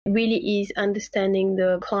really is understanding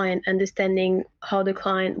the client, understanding how the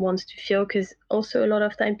client wants to feel. Because also a lot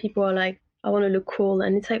of time people are like, I want to look cool,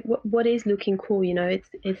 and it's like, what is looking cool?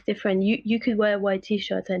 It's different. You could wear a white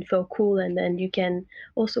t-shirt and feel cool, and then you can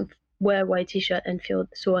also wear a white t-shirt and feel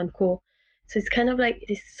so uncool. So it's kind of like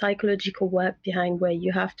this psychological work behind where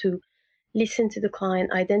you have to listen to the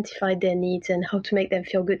client, identify their needs and how to make them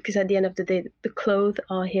feel good. Because at the end of the day, the clothes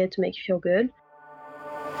are here to make you feel good.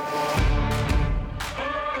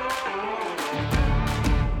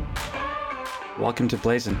 Welcome to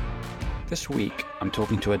Blazin. This week, I'm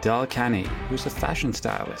talking to Adele Canny, who's a fashion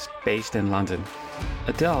stylist based in London.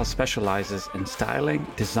 Adele specializes in styling,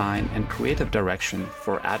 design, and creative direction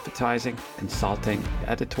for advertising, consulting,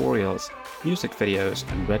 editorials, music videos,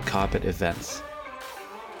 and red carpet events.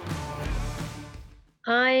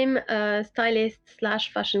 I'm a stylist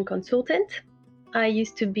 / fashion consultant. I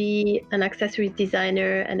used to be an accessories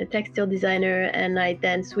designer and a textile designer, and I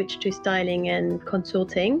then switched to styling and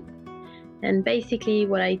consulting. And basically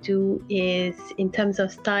what I do is, in terms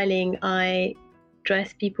of styling, I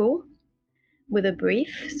dress people with a brief.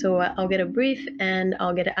 So I'll get a brief and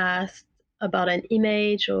I'll get asked about an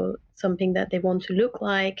image or something that they want to look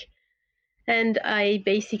like. And I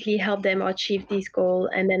basically help them achieve this goal.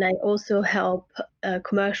 And then I also help a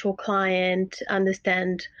commercial client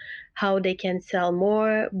understand how they can sell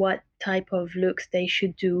more, what type of looks they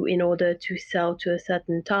should do in order to sell to a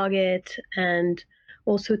certain target, and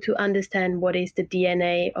also to understand what is the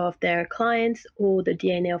DNA of their clients or the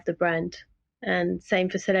DNA of the brand. And same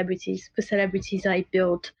for celebrities. For celebrities, I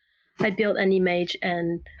built an image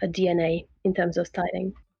and a DNA in terms of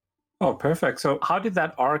styling. Oh, perfect. So how did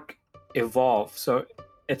that arc evolve? So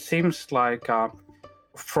it seems like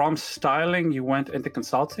from styling, you went into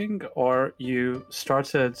consulting, or you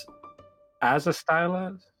started as a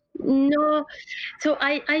stylist? No, so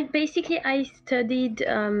I basically I studied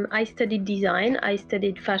design. I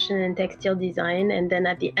studied fashion and textile design, and then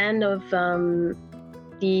at the end of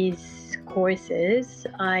these courses,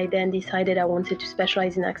 I then decided I wanted to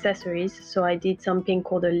specialize in accessories. So I did something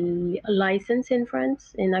called a license in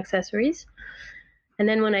France in accessories. And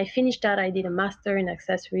then when I finished that, I did a master in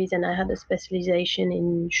accessories, and I had a specialization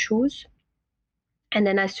in shoes. And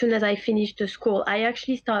then as soon as I finished the school, I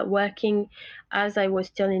actually started working as I was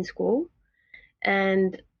still in school.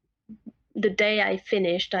 And the day I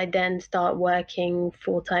finished, I then start working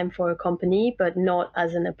full time for a company, but not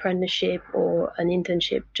as an apprenticeship or an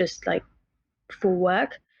internship, just like full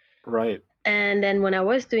work. Right. And then when I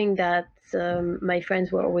was doing that, my friends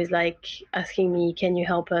were always like asking me, can you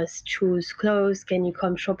help us choose clothes? Can you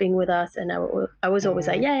come shopping with us? And I was always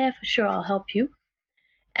like, yeah, for sure, I'll help you.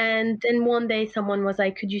 And then one day someone was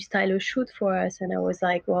like, could you style a shoot for us? And I was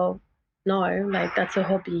like, well, no, like that's a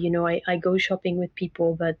hobby. I go shopping with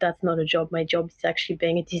people, but that's not a job. My job is actually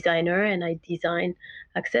being a designer, and I design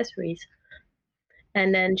accessories.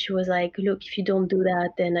 And then she was like, look, if you don't do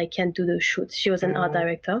that, then I can't do the shoot. She was an art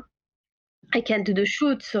director. I can't do the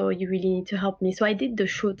shoot, so you really need to help me. So I did the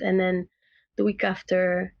shoot, and then the week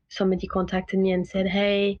after, somebody contacted me and said,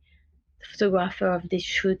 hey, the photographer of this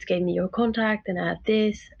shoot gave me your contact, and I had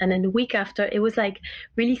this. And then the week after, it was like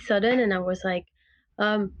really sudden, and I was like,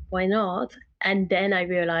 why not? And then I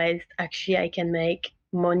realized actually I can make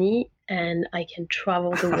money and I can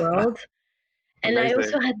travel the world. And I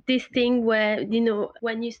also had this thing where,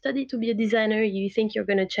 when you study to be a designer, you think you're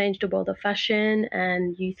going to change the world of fashion,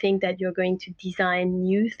 and you think that you're going to design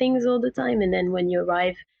new things all the time. And then when you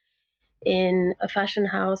arrive in a fashion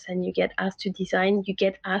house and you get asked to design, you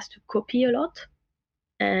get asked to copy a lot.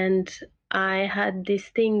 And I had this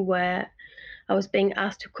thing where I was being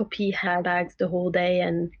asked to copy handbags the whole day,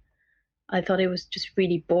 and I thought it was just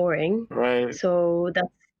really boring. Right. So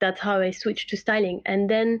that's how I switched to styling. And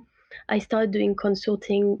then I started doing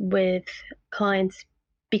consulting with clients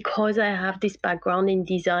because I have this background in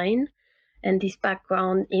design and this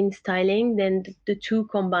background in styling. Then the two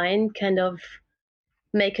combined kind of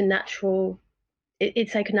make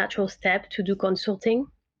it's like a natural step to do consulting.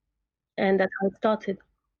 And that's how it started.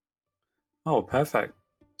 Oh, perfect.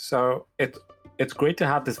 So it's great to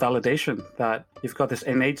have this validation that you've got this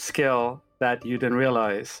innate skill that you didn't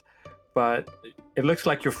realize, but it looks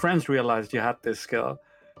like your friends realized you had this skill,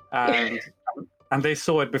 and they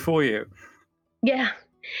saw it before you. Yeah.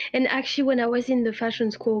 And actually, when I was in the fashion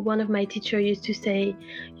school, one of my teachers used to say,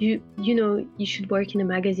 you should work in a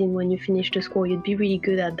magazine when you finish the school. You'd be really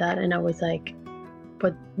good at that. And I was like,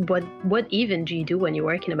 but what even do you do when you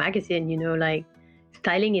work in a magazine? Like,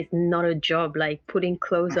 styling is not a job. Like, putting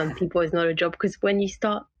clothes on people is not a job. Because when you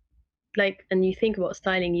start, like, and you think about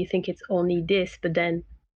styling, you think it's only this. But then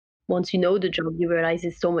once you know the job, you realize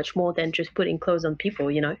it's so much more than just putting clothes on people,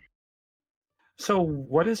 you know? So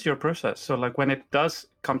what is your process? So like when it does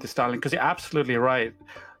come to styling, because you're absolutely right,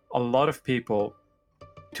 a lot of people,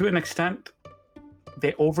 to an extent,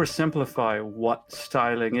 they oversimplify what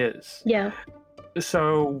styling is. Yeah.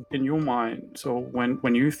 So in your mind, so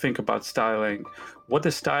when you think about styling, what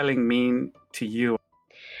does styling mean to you?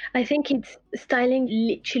 I think it's styling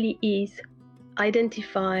literally is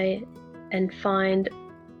identify and find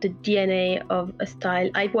the DNA of a style.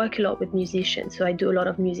 I work a lot with musicians, so I do a lot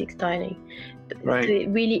of music styling. Right. So it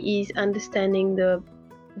really is understanding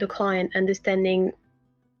the client, understanding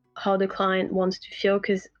how the client wants to feel,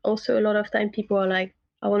 because also a lot of time people are like,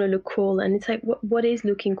 I want to look cool, and it's like, what is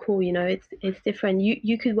looking cool? You know, it's different.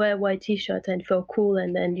 You could wear a white t-shirt and feel cool,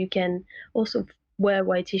 and then you can also wear a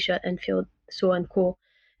white t-shirt and feel so uncool.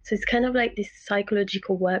 So it's kind of like this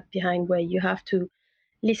psychological work behind, where you have to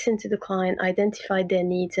listen to the client, identify their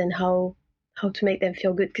needs, and how to make them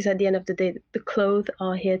feel good. Because at the end of the day, the clothes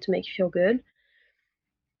are here to make you feel good.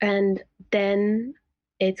 And then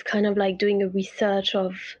it's kind of like doing a research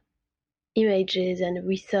of images and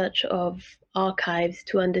research of archives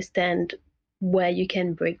to understand where you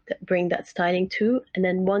can bring that styling to. And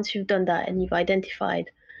then once you've done that and you've identified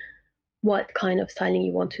what kind of styling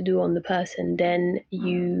you want to do on the person, then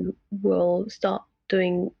you will start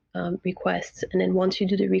doing requests. And then once you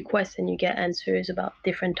do the requests and you get answers about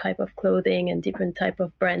different type of clothing and different type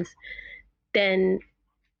of brands, then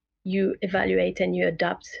you evaluate and you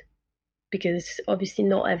adapt, because obviously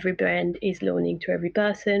not every brand is loaning to every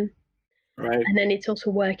person. Right. And then it's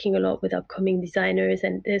also working a lot with upcoming designers,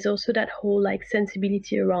 and there's also that whole like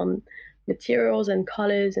sensibility around materials and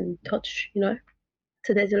colors and touch, you know?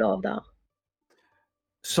 So there's a lot of that.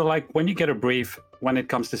 So like when you get a brief, when it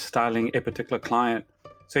comes to styling a particular client,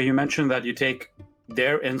 so you mentioned that you take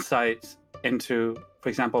their insights into, for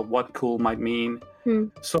example, what cool might mean.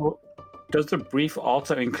 So does the brief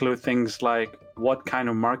also include things like what kind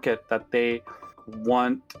of market that they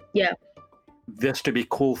want this to be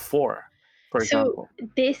cool for example? So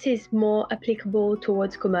this is more applicable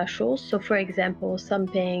towards commercials. So for example,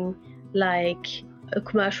 something like a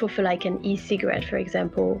commercial for like an e-cigarette, for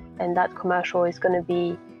example, and that commercial is going to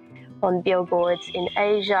be on billboards in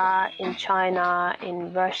Asia, in China,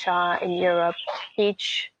 in Russia, in Europe.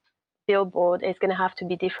 Each billboard is going to have to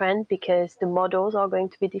be different because the models are going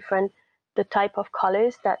to be different. The type of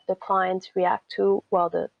colors that the clients react to, well,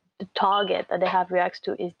 the target that they have reacts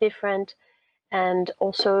to is different. And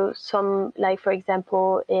also some, like for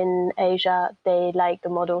example, in Asia, they like the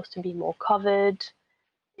models to be more covered.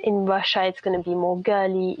 In Russia, it's going to be more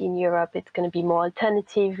girly. In Europe, it's going to be more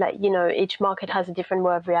alternative. Like, you know, each market has a different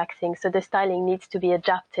way of reacting. So the styling needs to be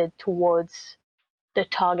adapted towards the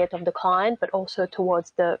target of the client, but also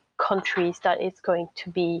towards the countries that it's going to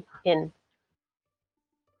be in.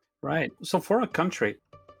 Right. So for a country,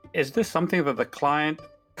 is this something that the client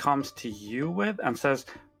comes to you with and says,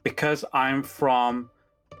 because I'm from,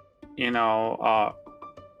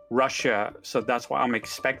 Russia, so that's why I'm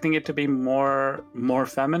expecting it to be more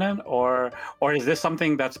feminine, or is this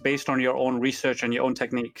something that's based on your own research and your own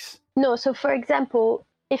techniques? No. So for example,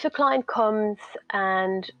 if a client comes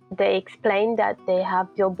and they explain that they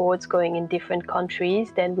have billboards going in different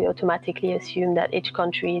countries, then we automatically assume that each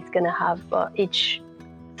country is going to have, each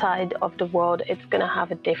side of the world, it's going to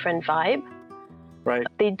have a different vibe. Right.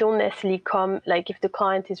 They don't necessarily come, like if the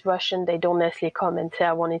client is Russian, they don't necessarily come and say,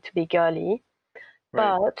 I want it to be girly.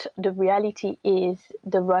 Right. But the reality is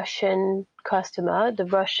the Russian customer, the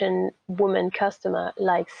Russian woman customer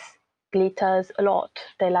likes glitters a lot.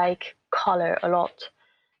 They like color a lot.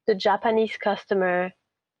 The Japanese customer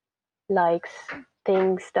likes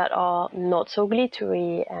things that are not so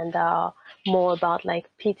glittery and are more about like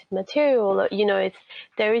pleated material. You know,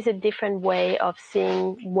 there is a different way of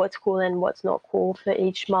seeing what's cool and what's not cool for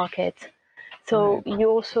each market. So you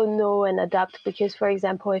also know and adapt, because for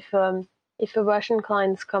example, if a Russian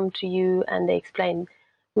clients come to you and they explain,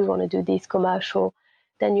 we want to do this commercial,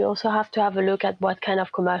 then you also have to have a look at what kind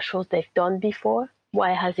of commercials they've done before.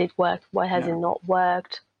 Why has it worked? Why has it not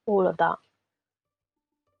worked? All of that.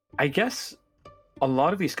 I guess a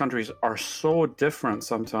lot of these countries are so different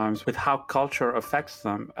sometimes with how culture affects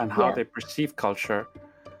them and how they perceive culture.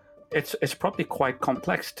 It's probably quite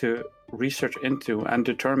complex to research into and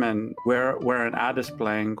determine where an ad is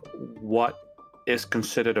playing, what is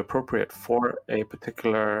considered appropriate for a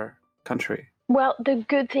particular country. Well, the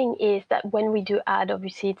good thing is that when we do ad,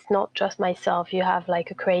 obviously it's not just myself. You have like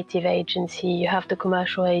a creative agency, you have the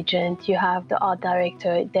commercial agent, you have the art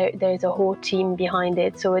director. There's a whole team behind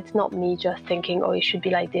it. So it's not me just thinking, oh, it should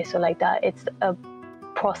be like this or like that. It's a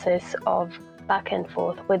process of back and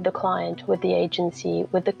forth with the client, with the agency,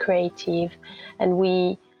 with the creative, and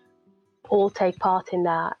we all take part in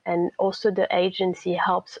that. And also the agency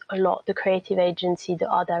helps a lot. The creative agency, the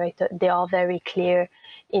art director, they are very clear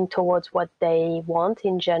in towards what they want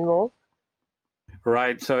in general.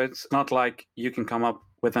 Right. So it's not like you can come up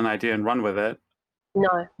with an idea and run with it.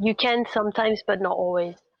 No, you can sometimes, but not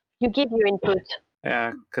always. You give your input.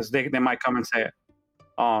 Yeah, because they might come and say,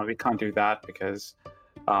 oh, we can't do that because,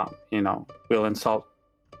 we'll insult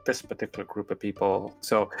this particular group of people.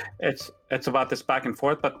 So it's about this back and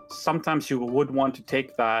forth, but sometimes you would want to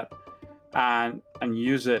take that and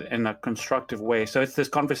use it in a constructive way. So it's this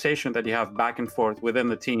conversation that you have back and forth within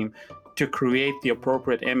the team to create the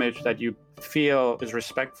appropriate image that you feel is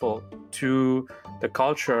respectful to the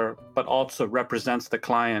culture, but also represents the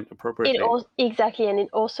client appropriately. Exactly, and it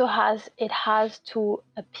also has to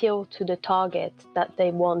appeal to the target that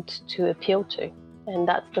they want to appeal to, and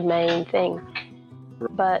that's the main thing.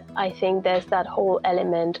 But I think there's that whole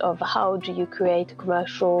element of how do you create a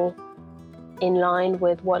commercial in line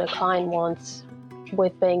with what a client wants,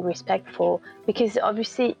 with being respectful. Because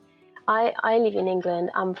obviously, I live in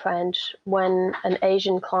England, I'm French. When an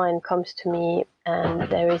Asian client comes to me and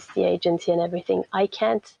there is the agency and everything, I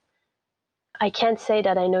can't say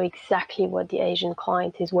that I know exactly what the Asian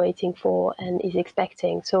client is waiting for and is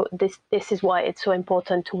expecting. So this is why it's so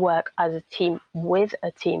important to work as a team with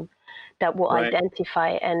a team that will identify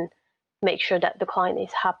and make sure that the client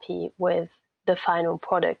is happy with the final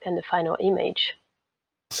product and the final image.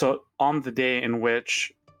 So on the day in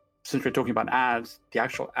which, since we're talking about ads, the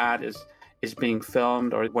actual ad is being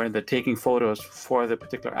filmed or where they're taking photos for the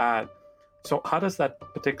particular ad. So how does that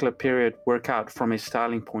particular period work out from a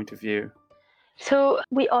styling point of view? So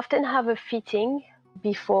we often have a fitting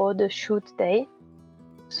before the shoot day.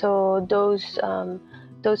 So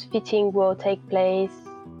those fitting will take place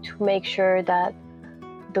to make sure that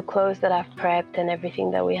the clothes that I've prepped and everything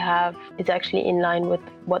that we have is actually in line with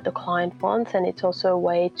what the client wants. And it's also a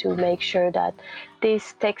way to make sure that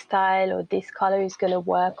this textile or this color is going to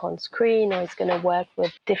work on screen, or it's going to work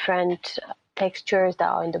with different textures that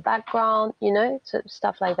are in the background, so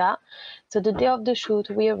stuff like that. So the day of the shoot,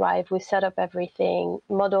 we arrive, we set up everything.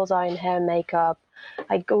 Models are in hair and makeup.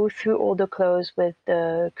 I go through all the clothes with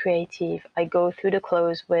the creative. I go through the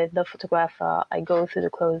clothes with the photographer. I go through the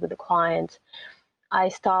clothes with the client. I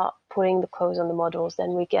start putting the clothes on the models.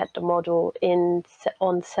 Then we get the model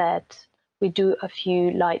on set. We do a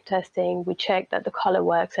few light testing. We check that the color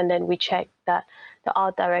works, and then we check that the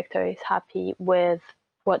art director is happy with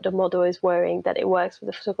what the model is wearing, that it works with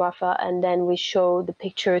the photographer, and then we show the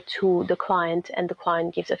picture to the client, and the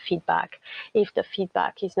client gives a feedback. If the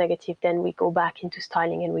feedback is negative, then we go back into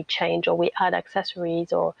styling and we change, or we add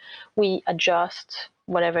accessories, or we adjust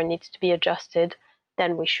whatever needs to be adjusted.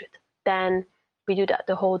 Then we shoot. Then we do that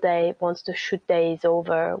the whole day. Once the shoot day is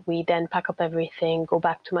over, we then pack up everything, go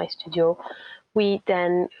back to my studio. We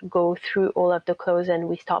then go through all of the clothes and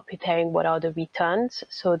we start preparing what are the returns.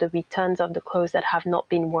 So the returns of the clothes that have not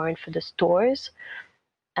been worn for the stores,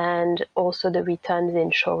 and also the returns in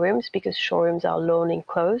showrooms, because showrooms are loaning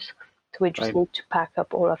clothes. So we just need to pack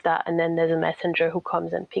up all of that. And then there's a messenger who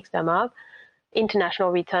comes and picks them up. International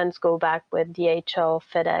returns go back with DHL,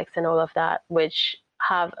 FedEx, and all of that, which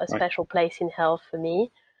have a special place in hell for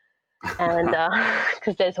me. And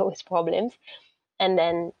because there's always problems. And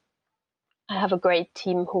then I have a great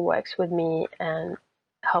team who works with me and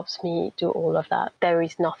helps me do all of that. There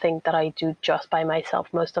is nothing that I do just by myself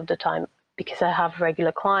most of the time, because I have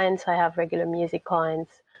regular clients, I have regular music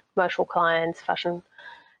clients, commercial clients, fashion,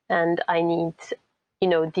 and I need,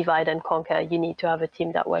 divide and conquer. You need to have a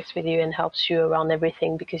team that works with you and helps you around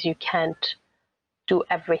everything, because you can't do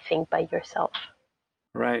everything by yourself.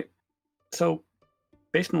 Right. So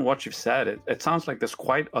based on what you've said, it sounds like there's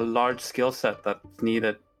quite a large skill set that's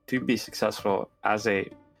needed to be successful as a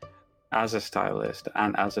stylist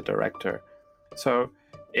and as a director. So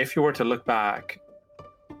if you were to look back,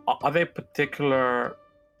 are there particular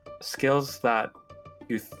skills that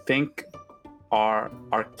you think are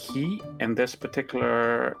key in this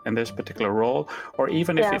particular role? Or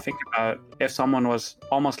even if you think about if someone was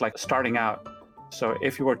almost like starting out, so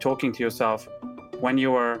if you were talking to yourself when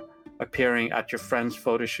you were appearing at your friend's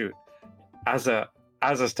photo shoot as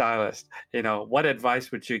a stylist, what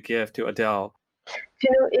advice would you give to Adele?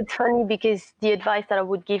 It's funny because the advice that I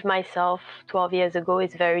would give myself 12 years ago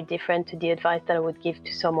is very different to the advice that I would give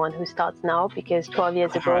to someone who starts now. Because 12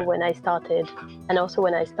 years ago when I started, and also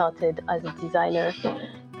when I started as a designer,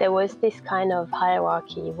 there was this kind of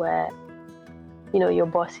hierarchy where, your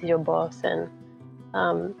boss is your boss. And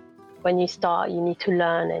when you start, you need to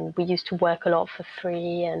learn. And we used to work a lot for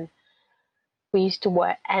free. And we used to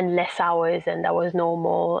work endless hours and that was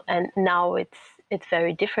normal. And now it's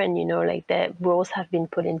very different, like the rules have been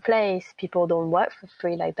put in place. People don't work for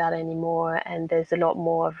free like that anymore. And there's a lot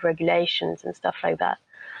more of regulations and stuff like that.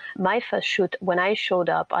 My first shoot, when I showed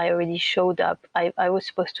up, I already showed up. I was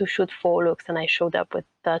supposed to shoot 4 looks and I showed up with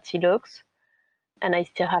 30 looks. And I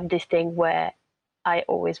still have this thing where I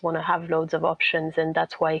always want to have loads of options, and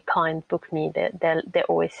that's why clients book me. They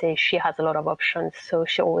always say she has a lot of options, so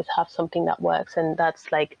she always have something that works. And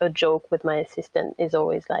that's like a joke with my assistant, is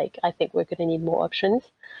always like, I think we're going to need more options.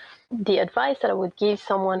 The advice that I would give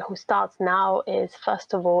someone who starts now is,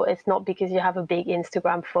 first of all, it's not because you have a big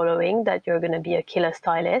Instagram following that you're going to be a killer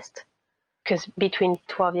stylist, because between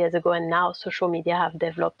 12 years ago and now, social media have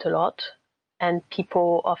developed a lot. And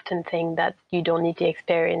people often think that you don't need the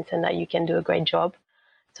experience and that you can do a great job.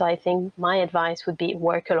 So I think my advice would be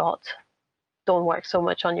work a lot. Don't work so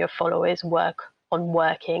much on your followers, work on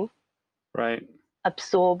working. Right.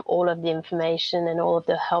 Absorb all of the information and all of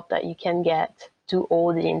the help that you can get. Do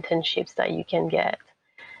all the internships that you can get.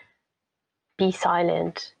 Be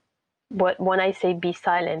silent. When I say be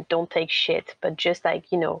silent, don't take shit, but just like,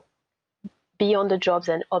 be on the jobs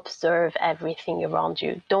and observe everything around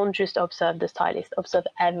you. Don't just observe the stylist, observe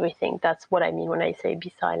everything. That's what I mean when I say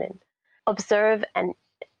be silent. Observe and,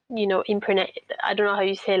 impregnate. I don't know how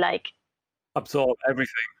you say, like, Absorb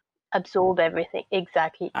everything. Absorb everything.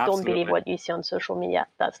 Exactly. Absolutely. Don't believe what you see on social media.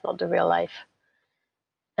 That's not the real life.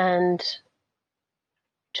 And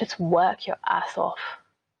just work your ass off.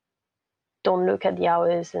 Don't look at the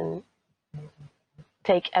hours and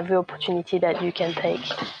take every opportunity that you can take.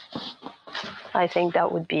 I think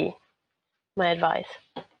that would be my advice.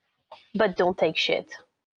 But don't take shit.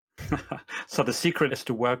 So the secret is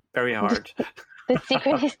to work very hard. The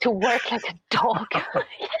secret is to work like a dog.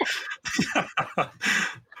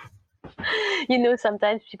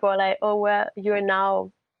 Sometimes people are like, oh, well, you're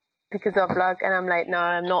now because of luck. And I'm like, no,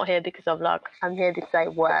 I'm not here because of luck. I'm here because I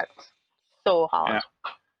worked so hard.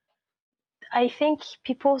 Yeah. I think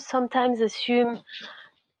people sometimes assume,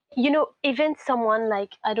 even someone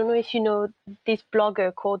like, I don't know if you know this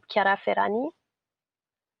blogger called Chiara Ferragni.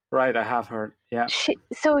 Right, I have heard. Yeah.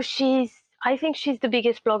 I think she's the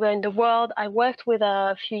biggest blogger in the world. I worked with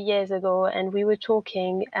her a few years ago and we were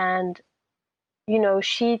talking, and,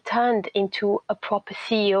 she turned into a proper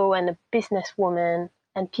CEO and a businesswoman.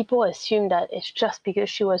 And people assume that it's just because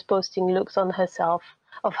she was posting looks of herself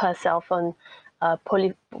on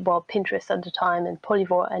Pinterest at the time and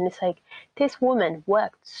Polyvore. And it's like, this woman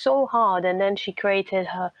worked so hard, and then she created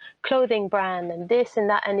her clothing brand and this and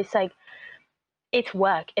that. And it's like, it's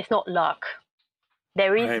work. It's not luck.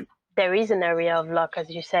 There is an area of luck, as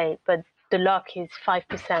you say, but the luck is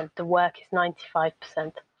 5%. The work is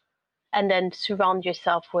 95%. And then surround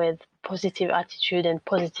yourself with positive attitude and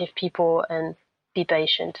positive people and be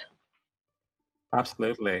patient.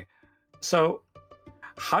 Absolutely. So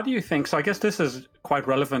how do you think, so I guess this is quite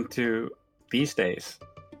relevant to these days.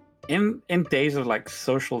 In days of like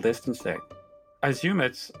social distancing, I assume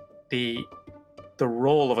it's the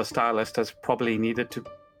role of a stylist has probably needed to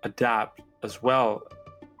adapt as well.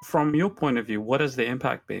 From your point of view, what has the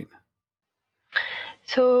impact been?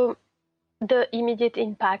 So the immediate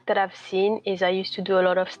impact that I've seen is I used to do a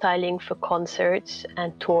lot of styling for concerts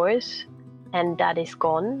and tours, and that is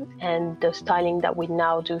gone. And the styling that we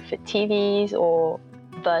now do for TVs or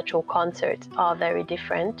virtual concerts are very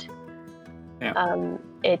different. Yeah.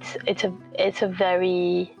 It's a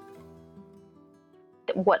very,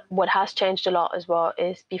 what has changed a lot as well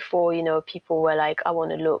is before, people were like, I want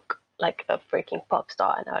to look like a freaking pop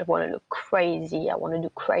star and I want to look crazy. I want to do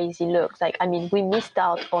crazy looks. Like, I mean, we missed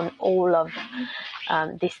out on all of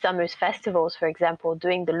these summer's festivals, for example.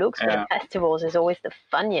 Doing the looks for the festivals is always the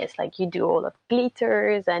funniest. Like, you do all of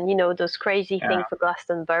glitters and, those crazy things for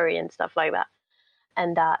Glastonbury and stuff like that.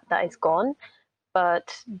 And that is gone.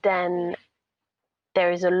 But then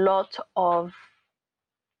there is a lot of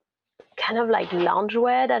kind of like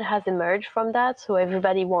loungewear that has emerged from that. So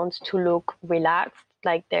everybody wants to look relaxed,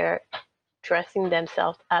 like they're dressing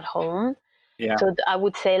themselves at home. Yeah. So I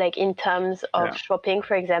would say, like, in terms of shopping,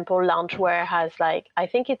 for example, loungewear has, like, I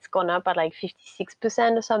think it's gone up at like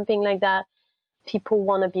 56% or something like that. People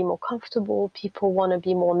want to be more comfortable. People want to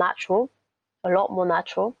be more natural, a lot more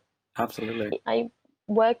natural. Absolutely. I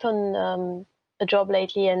worked on a job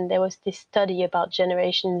lately, and there was this study about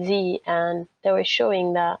Generation Z, and they were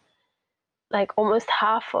showing that like almost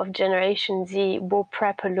half of Generation Z will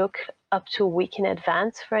prep a look up to a week in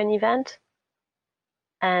advance for an event.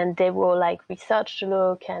 And they will like research the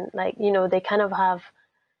look, and like, they kind of have,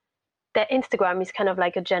 their Instagram is kind of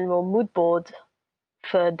like a general mood board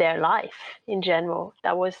for their life in general.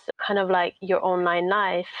 That was kind of like your online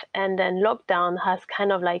life. And then lockdown has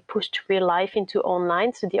kind of like pushed real life into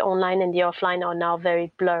online. So the online and the offline are now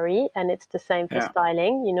very blurry. And it's the same for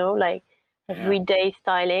styling, like everyday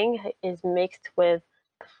styling is mixed with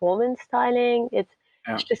performance styling. It's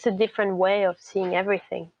just a different way of seeing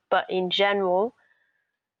everything. But in general,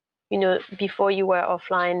 before you were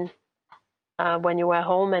offline when you were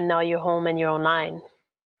home, and now you're home and you're online.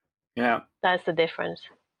 Yeah. That's the difference.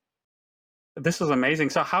 This is amazing.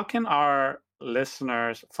 So how can our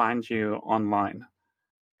listeners find you online?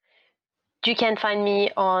 You can find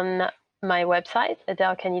me on my website,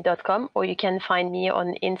 adelkenny.com, or you can find me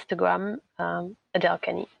on Instagram,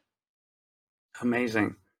 adelkenny.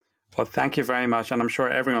 Amazing. Well, thank you very much. And I'm sure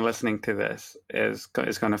everyone listening to this is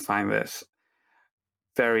going to find this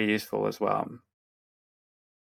very useful as well.